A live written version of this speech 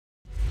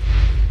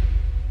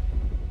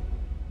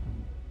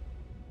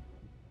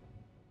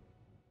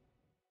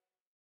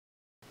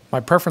My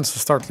preference to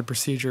start the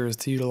procedure is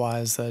to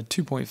utilize a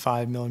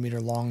 2.5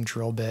 millimeter long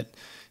drill bit,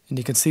 and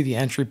you can see the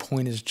entry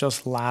point is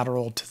just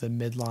lateral to the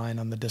midline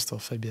on the distal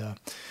fibula.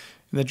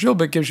 And the drill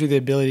bit gives you the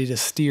ability to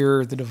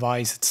steer the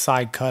device. It's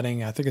side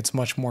cutting. I think it's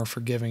much more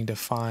forgiving to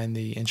find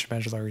the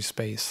intramedullary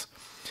space.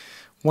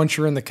 Once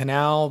you're in the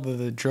canal,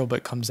 the drill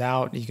bit comes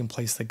out. You can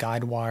place the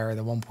guide wire,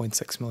 the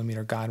 1.6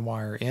 millimeter guide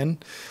wire in.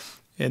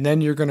 And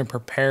then you're going to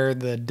prepare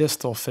the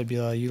distal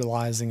fibula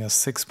utilizing a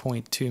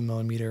 6.2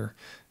 millimeter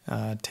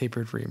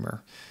tapered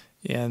reamer.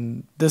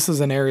 And this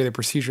is an area of the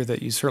procedure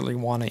that you certainly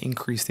want to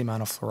increase the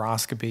amount of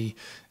fluoroscopy.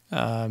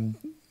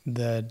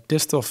 The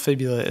distal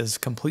fibula is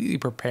completely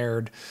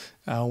prepared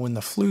when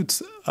the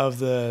flutes of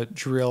the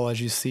drill,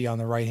 as you see on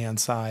the right-hand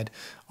side,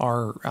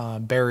 are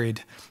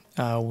buried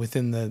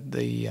within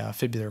the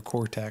fibular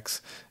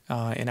cortex.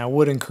 And I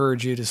would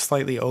encourage you to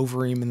slightly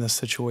over-ream in this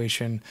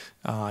situation.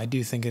 I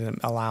do think it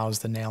allows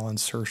the nail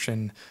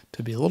insertion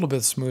to be a little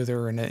bit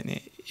smoother, and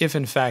if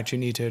in fact you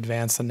need to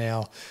advance the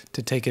nail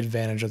to take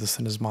advantage of the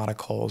syndesmotic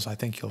holes, I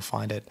think you'll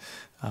find it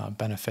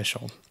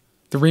beneficial.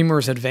 The reamer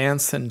is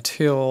advanced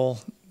until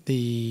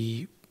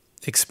the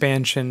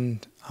expansion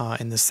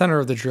in the center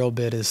of the drill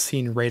bit is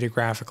seen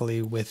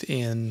radiographically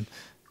within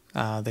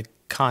the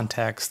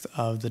context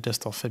of the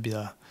distal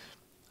fibula.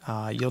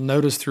 You'll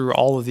notice through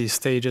all of these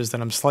stages that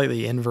I'm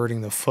slightly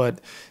inverting the foot,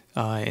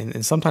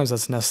 and sometimes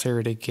that's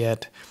necessary to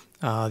get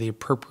the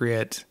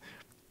appropriate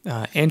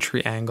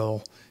entry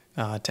angle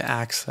to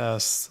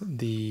access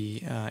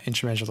the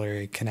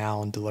intramedullary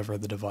canal and deliver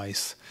the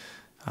device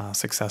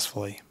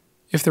successfully.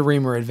 If the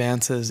reamer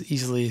advances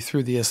easily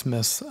through the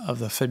isthmus of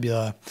the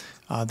fibula,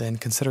 then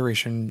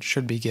consideration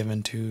should be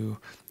given to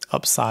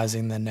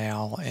upsizing the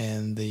nail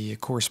and the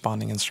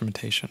corresponding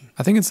instrumentation.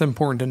 I think it's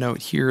important to note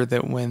here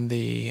that when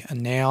the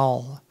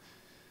nail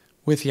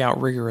with the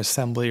outrigger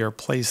assembly are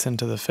placed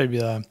into the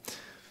fibula,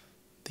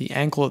 the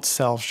ankle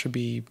itself should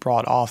be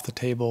brought off the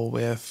table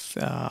with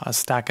a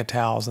stack of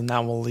towels, and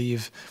that will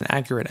leave an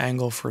accurate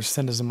angle for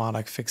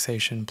syndesmotic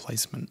fixation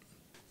placement.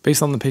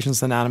 Based on the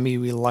patient's anatomy,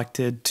 we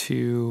elected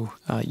to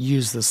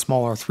use the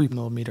smaller 3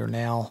 millimeter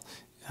nail,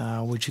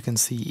 which you can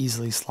see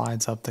easily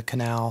slides up the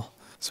canal.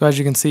 So as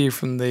you can see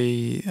from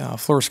the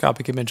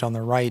fluoroscopic image on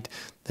the right,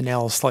 the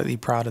nail is slightly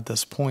proud at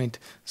this point,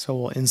 so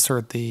we'll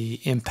insert the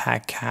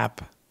impact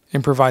cap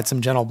and provide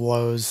some gentle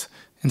blows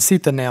and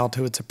seat the nail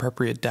to its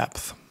appropriate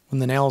depth. When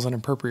the nail is in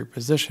appropriate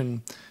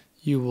position,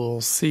 you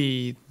will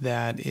see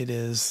that it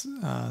is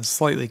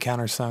slightly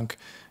countersunk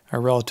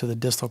relative to the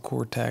distal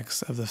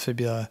cortex of the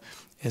fibula,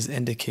 as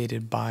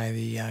indicated by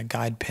the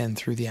guide pin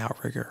through the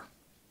outrigger.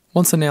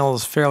 Once the nail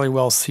is fairly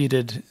well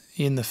seated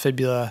in the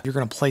fibula, you're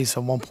going to place a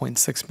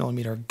 1.6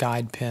 millimeter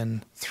guide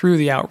pin through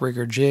the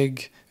outrigger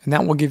jig, and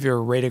that will give you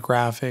a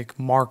radiographic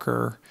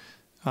marker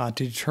to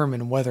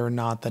determine whether or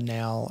not the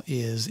nail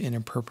is in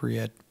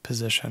appropriate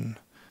position.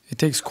 It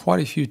takes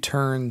quite a few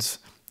turns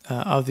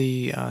of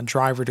the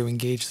driver to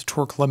engage the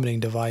torque limiting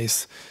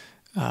device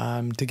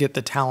to get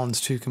the talons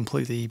to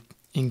completely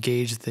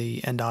engage the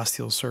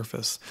endosteal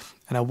surface.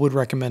 And I would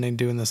recommend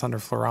doing this under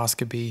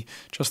fluoroscopy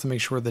just to make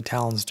sure the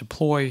talons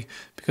deploy,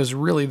 because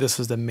really this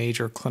is the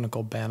major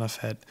clinical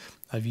benefit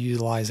of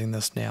utilizing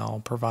this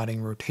nail,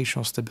 providing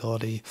rotational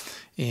stability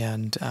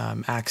and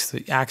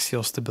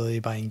axial stability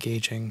by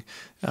engaging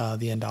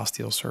the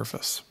endosteal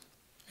surface.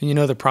 And you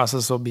know the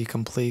process will be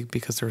complete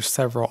because there's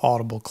several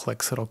audible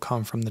clicks that'll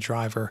come from the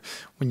driver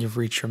when you've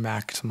reached your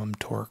maximum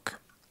torque.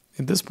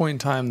 At this point in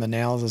time, the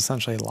nail is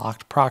essentially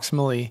locked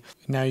proximally.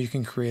 Now you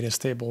can create a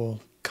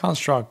stable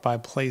construct by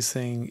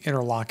placing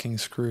interlocking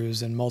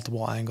screws in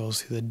multiple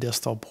angles through the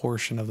distal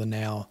portion of the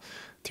nail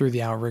through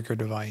the outrigger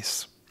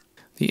device.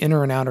 The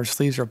inner and outer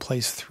sleeves are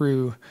placed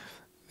through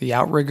the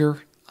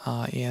outrigger,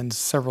 and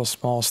several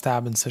small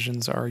stab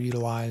incisions are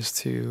utilized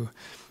to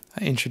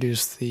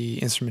introduce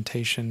the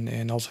instrumentation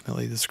and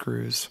ultimately the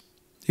screws.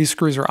 These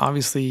screws are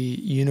obviously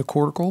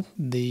unicortical.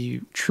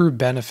 The true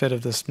benefit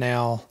of this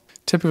nail,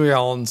 typically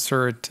I'll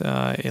insert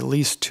at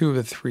least 2 of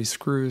the 3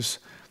 screws,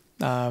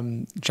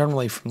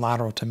 generally from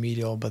lateral to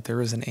medial, but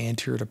there is an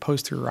anterior to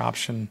posterior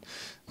option,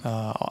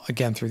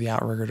 again through the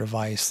outrigger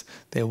device.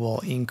 They will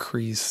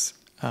increase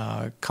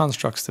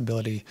construct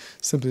stability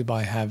simply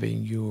by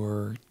having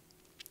your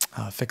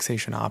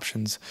fixation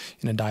options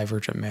in a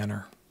divergent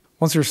manner.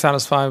 Once you're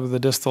satisfied with the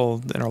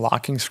distal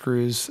interlocking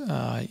screws,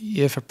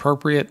 if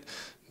appropriate,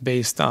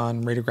 based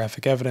on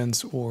radiographic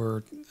evidence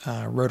or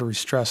rotary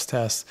stress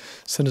tests,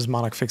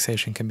 syndesmotic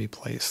fixation can be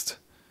placed.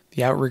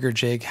 The outrigger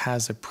jig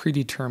has a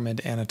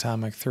predetermined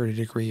anatomic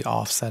 30-degree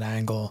offset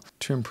angle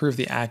to improve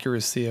the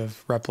accuracy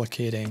of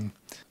replicating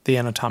the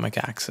anatomic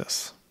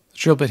axis. The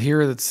drill bit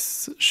here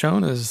that's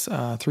shown is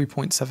a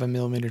 3.7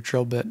 millimeter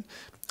drill bit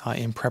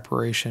in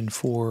preparation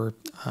for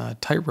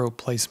TightRope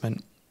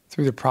placement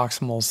through the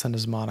proximal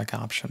syndesmotic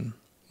option.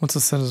 Once the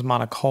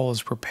syndesmotic hole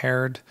is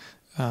prepared,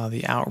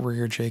 the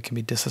outrigger jig can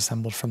be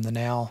disassembled from the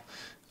nail,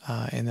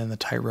 and then the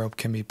TightRope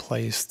can be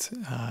placed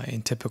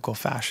in typical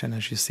fashion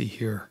as you see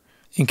here.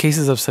 In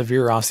cases of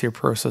severe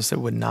osteoporosis, it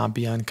would not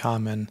be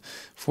uncommon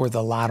for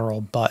the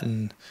lateral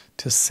button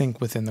to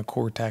sink within the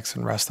cortex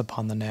and rest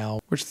upon the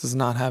nail, which does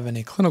not have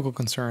any clinical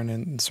concern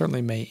and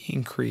certainly may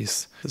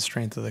increase the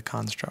strength of the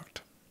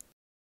construct.